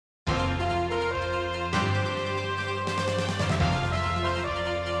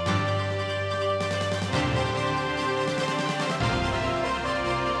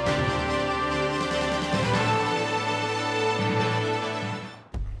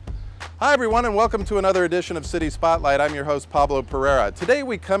Hi everyone, and welcome to another edition of City Spotlight. I'm your host Pablo Pereira. Today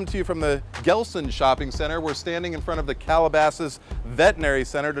we come to you from the Gelson Shopping Center. We're standing in front of the Calabasas Veterinary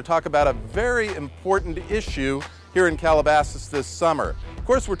Center to talk about a very important issue here in Calabasas this summer. Of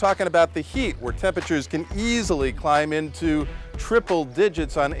course, we're talking about the heat, where temperatures can easily climb into triple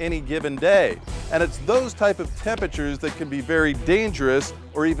digits on any given day. And it's those type of temperatures that can be very dangerous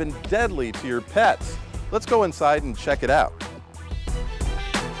or even deadly to your pets. Let's go inside and check it out.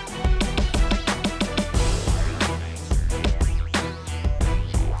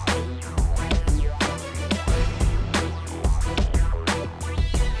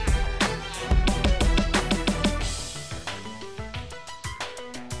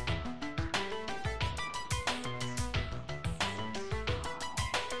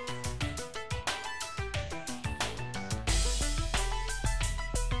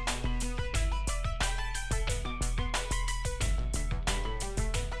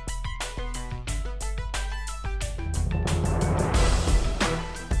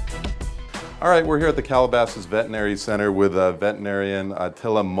 All right, we're here at the Calabasas Veterinary Center with veterinarian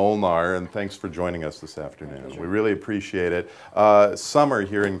Attila Molnar, and thanks for joining us this afternoon. We really appreciate it. Summer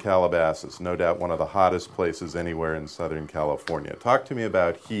here in Calabasas, no doubt one of the hottest places anywhere in Southern California. Talk to me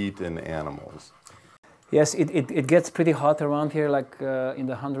about heat and animals. Yes, it gets pretty hot around here, like in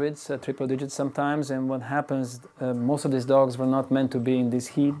the hundreds, triple digits sometimes. And what happens, most of these dogs were not meant to be in this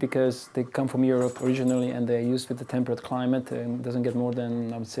heat because they come from Europe originally and they're used with the temperate climate and doesn't get more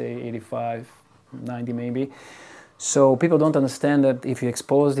than, I would say, 85, 90 maybe. So people don't understand that if you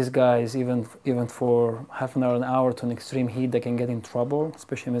expose these guys even for half an hour to an extreme heat, they can get in trouble,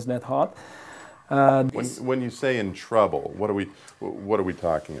 especially when it's that hot. When you say in trouble, what are we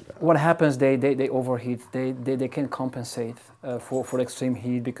talking about? What happens? They overheat. They can't compensate for extreme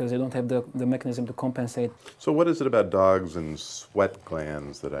heat because they don't have the mechanism to compensate. So what is it about dogs and sweat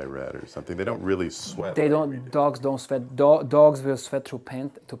glands that I read or something? They don't really sweat. They don't. Dogs don't sweat. Dogs will sweat through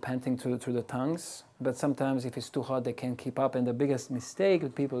panting through the tongues. But sometimes if it's too hot, they can't keep up. And the biggest mistake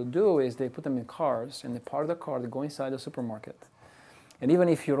that people do is they put them in cars and they park the car. They go inside the supermarket. And even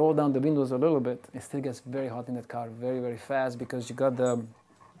if you roll down the windows a little bit, it still gets very hot in that car very, very fast because you got the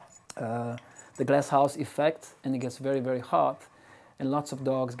glass house effect and it gets very, very hot. And lots of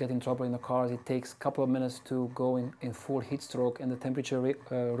dogs get in trouble in the cars. It takes a couple of minutes to go in full heat stroke and the temperature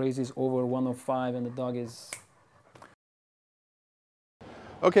raises over 105 and the dog is...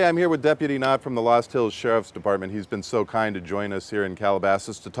 Okay, I'm here with Deputy Knott from the Lost Hills Sheriff's Department. He's been so kind to join us here in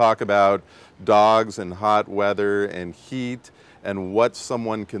Calabasas to talk about dogs and hot weather and heat and what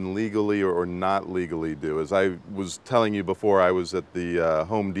someone can legally or not legally do. As I was telling you before, I was at the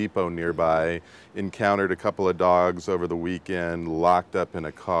Home Depot nearby, encountered a couple of dogs over the weekend locked up in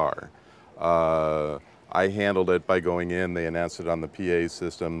a car. I handled it by going in, they announced it on the PA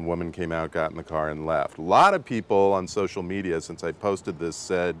system, the woman came out, got in the car and left. A lot of people on social media since I posted this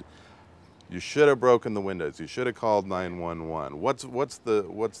said, you should have broken the windows, you should have called 911. What's the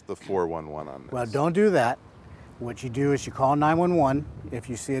 411 on this? Well, don't do that. What you do is you call 911 if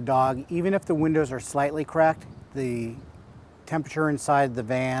you see a dog, even if the windows are slightly cracked, the temperature inside the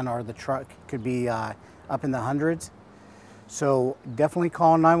van or the truck could be up in the hundreds. So definitely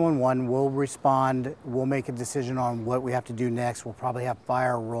call 911, we'll respond, we'll make a decision on what we have to do next. We'll probably have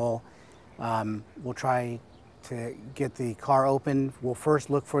fire roll. We'll try to get the car open. We'll first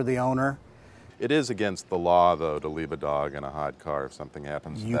look for the owner. It is against the law, though, to leave a dog in a hot car if something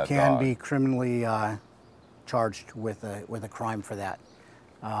happens to that dog. You can be criminally charged with a crime for that.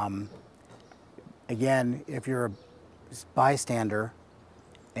 Again, if you're a bystander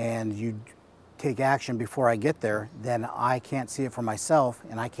and you take action before I get there, then I can't see it for myself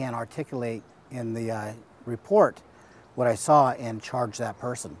and I can't articulate in the report what I saw and charge that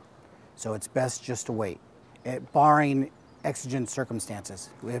person. So it's best just to wait, barring exigent circumstances.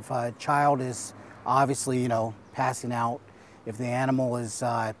 If a child is obviously, passing out, if the animal is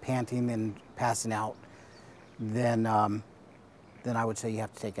panting and passing out, then I would say you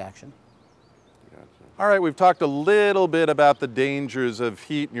have to take action. Gotcha. All right, we've talked a little bit about the dangers of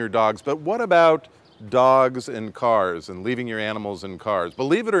heat in your dogs, but what about dogs in cars and leaving your animals in cars?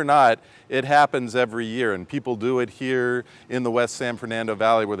 Believe it or not, it happens every year, and people do it here in the West San Fernando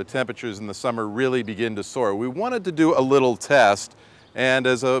Valley where the temperatures in the summer really begin to soar. We wanted to do a little test, and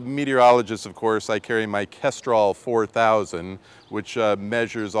as a meteorologist, of course, I carry my Kestrel 4000, which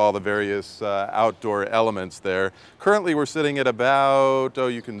measures all the various outdoor elements there. Currently, we're sitting at about,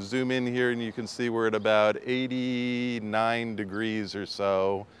 you can zoom in here and you can see we're at about 89 degrees or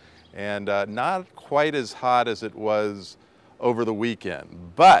so, and not quite as hot as it was over the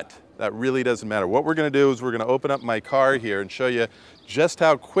weekend. But that really doesn't matter. What we're going to do is we're going to open up my car here and show you just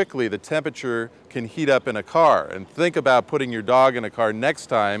how quickly the temperature can heat up in a car. And think about putting your dog in a car next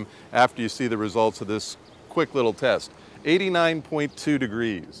time after you see the results of this quick little test. 89.2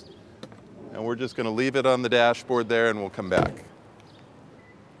 degrees. And we're just going to leave it on the dashboard there and we'll come back.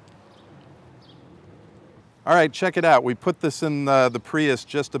 All right, check it out. We put this in the Prius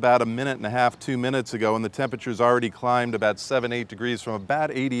just about a minute and a half, 2 minutes ago, and the temperature's already climbed about 7, 8 degrees, from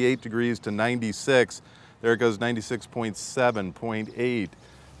about 88 degrees to 96. There it goes, 96.7, 0.8,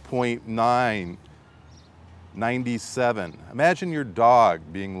 0.9, 97. Imagine your dog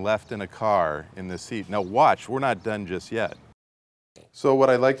being left in a car in this heat. Now watch, we're not done just yet. So what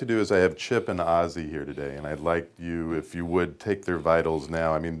I'd like to do is I have Chip and Ozzy here today, and I'd like you, if you would, take their vitals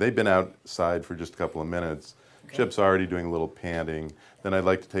now. I mean, they've been outside for just a couple of minutes. Okay. Chip's already doing a little panting. Then I'd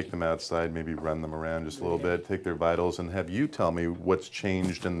like to take them outside, maybe run them around just a little bit, take their vitals, and have you tell me what's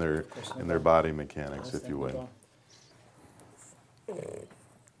changed in their body mechanics, if you would.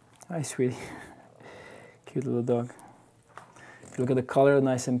 Hi, sweetie. Cute little dog. If you look at the color,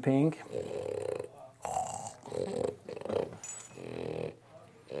 nice and pink.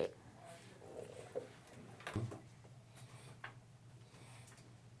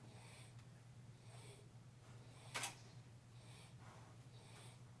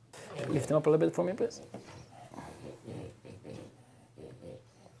 Lift him up a little bit for me, please.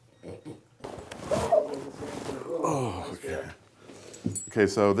 Oh, okay. Okay,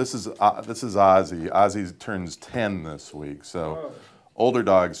 so this is Ozzy. Ozzy turns 10 this week, so older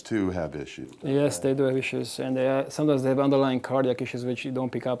dogs too have issues. Yes, they do have issues, and sometimes they have underlying cardiac issues which you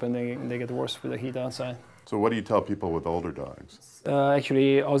don't pick up, and they get worse with the heat outside. So what do you tell people with older dogs?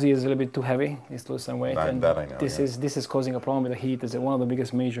 Actually, Ozzy is a little bit too heavy. He's lose some weight, and that I know, this is causing a problem with the heat. It's one of the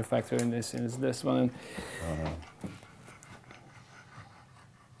biggest major factor in this one.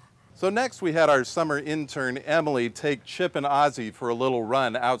 So next we had our summer intern Emily take Chip and Ozzy for a little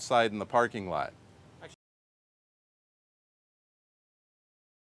run outside in the parking lot.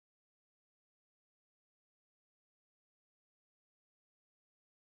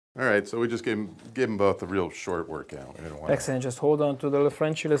 All right, so we just gave them both a real short workout. Excellent. Just hold on to the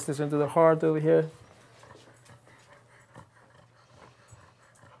Frenchie. Let's listen to the heart over here.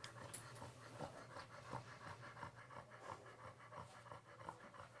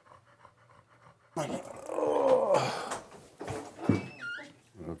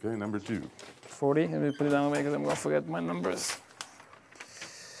 Okay, number 2. 40. Let me put it down because I'm going to forget my numbers.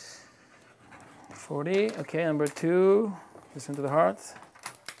 40. Okay, number 2. Listen to the heart.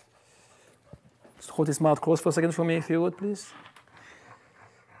 Just hold his mouth closed for a second for me, if you would, please.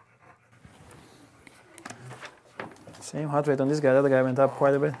 Same heart rate on this guy. The other guy went up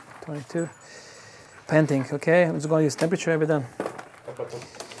quite a bit. 22. Panting. Okay, I'm just going to use temperature. I'll be done.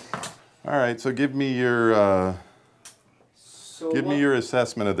 All right, so give me your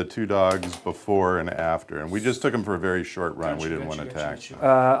assessment of the 2 dogs before and after. And we just took them for a very short run. We didn't want to tax them.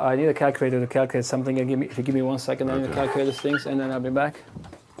 I need a calculator to calculate something. If you give me 1 second, I need to calculate these things, and then I'll be back.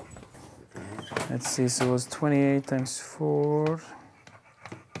 Let's see, so it was 28 times 4.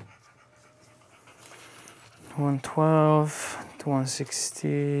 112 to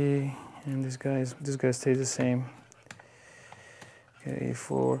 160, and this guy stays the same. Okay,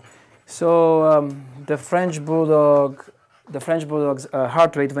 4. So the French Bulldog's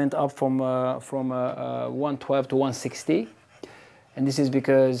heart rate went up from 112 to 160, and this is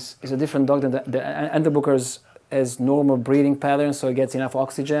because it's a different dog than the Enterbooker's has normal breathing pattern, so it gets enough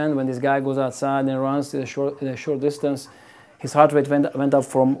oxygen. When this guy goes outside and runs in a short distance, his heart rate went up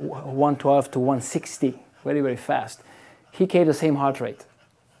from 112 to 160, very, very fast. He kept the same heart rate.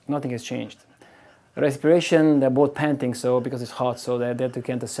 Nothing has changed. Respiration, they're both panting, so because it's hot, so that you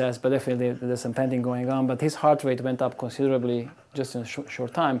can't assess, but definitely there's some panting going on. But his heart rate went up considerably just in a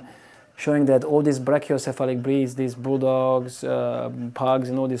short time, showing that all these brachiocephalic breeds, these bulldogs, pugs,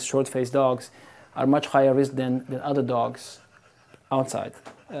 and all these short-faced dogs are much higher risk than other dogs outside.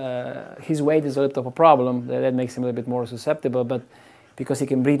 His weight is a little bit of a problem. That makes him a little bit more susceptible, but because he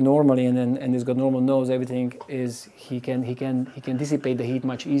can breathe normally and he's got normal nose, everything is he can dissipate the heat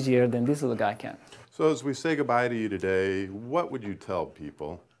much easier than this little guy can. So as we say goodbye to you today, what would you tell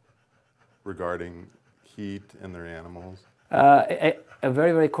people regarding heat and their animals?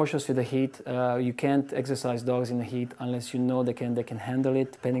 Very, very cautious with the heat. You can't exercise dogs in the heat unless you know they can handle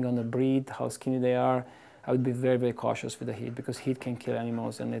it, depending on the breed, how skinny they are. I would be very, very cautious with the heat because heat can kill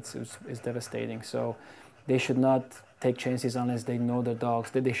animals and it's devastating. So they should not take chances unless they know their dogs.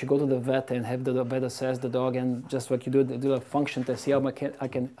 They should go to the vet and have the vet assess the dog, and just what you do a function test, see how much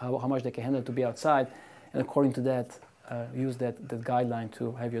they can handle to be outside, and according to that, use that guideline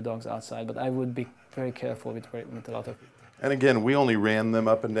to have your dogs outside. But I would be very careful with a lot of. And again, we only ran them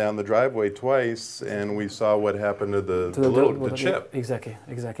up and down the driveway twice, and we saw what happened to the chip. Exactly,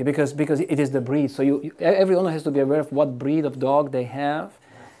 because it is the breed. So every owner has to be aware of what breed of dog they have,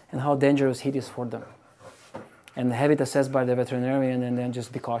 and how dangerous heat is for them, and have it assessed by the veterinarian, and then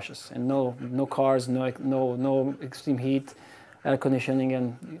just be cautious. And no cars, no extreme heat, air conditioning,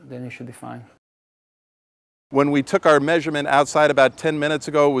 and then you should be fine. When we took our measurement outside about 10 minutes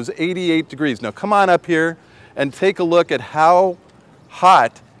ago, it was 88 degrees. Now come on up here and take a look at how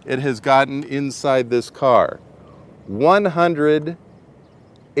hot it has gotten inside this car.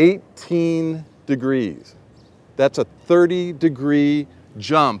 118 degrees. That's a 30-degree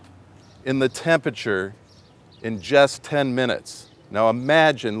jump in the temperature in just 10 minutes. Now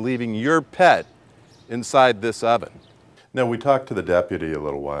imagine leaving your pet inside this oven. Now, we talked to the deputy a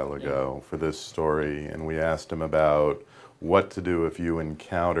little while ago for this story, and we asked him about what to do if you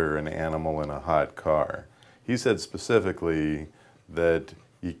encounter an animal in a hot car. He said specifically that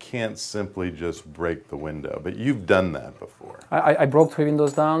you can't simply just break the window, but you've done that before. I broke 3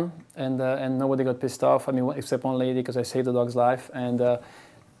 windows down, and nobody got pissed off. I mean, except one lady, because I saved the dog's life. And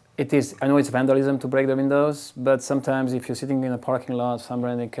I know it's vandalism to break the windows, but sometimes if you're sitting in a parking lot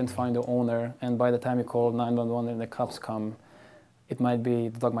somewhere and you can't find the owner, and by the time you call 911 and the cops come,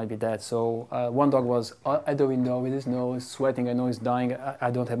 the dog might be dead. So one dog was at the window with his nose sweating. I know he's dying. I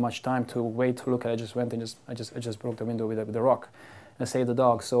don't have much time to wait to look. I just went and I just broke the window with a rock and saved the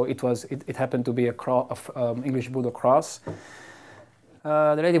dog. So it happened to be a English Bulldog cross.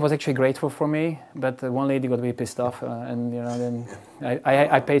 The lady was actually grateful for me, but one lady got really pissed off, and then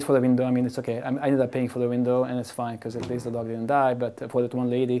I paid for the window. I mean, it's okay. I ended up paying for the window, and it's fine because at least the dog didn't die. But for that one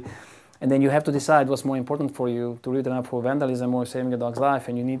lady. And then you have to decide what's more important for you, to return up for vandalism or saving a dog's life,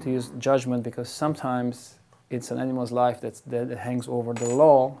 and you need to use judgment, because sometimes it's an animal's life that hangs over the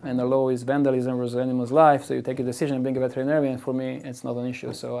law, and the law is vandalism versus animal's life, so you take a decision and bring a veterinarian. For me, it's not an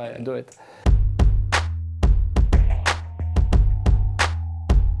issue, so I do it.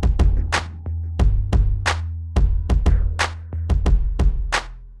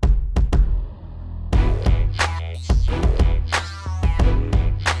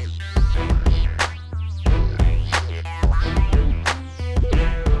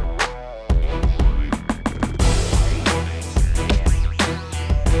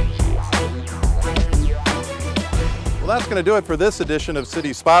 That's going to do it for this edition of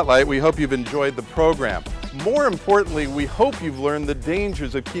City Spotlight. We hope you've enjoyed the program. More importantly, we hope you've learned the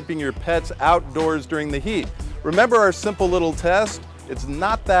dangers of keeping your pets outdoors during the heat. Remember our simple little test? It's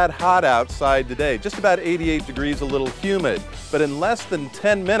not that hot outside today, just about 88 degrees, a little humid. But in less than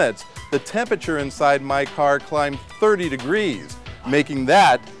 10 minutes, the temperature inside my car climbed 30 degrees, making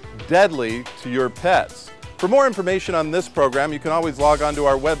that deadly to your pets. For more information on this program, you can always log on to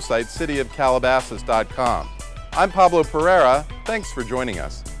our website, cityofcalabasas.com. I'm Pablo Pereira. Thanks for joining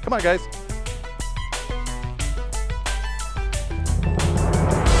us. Come on, guys.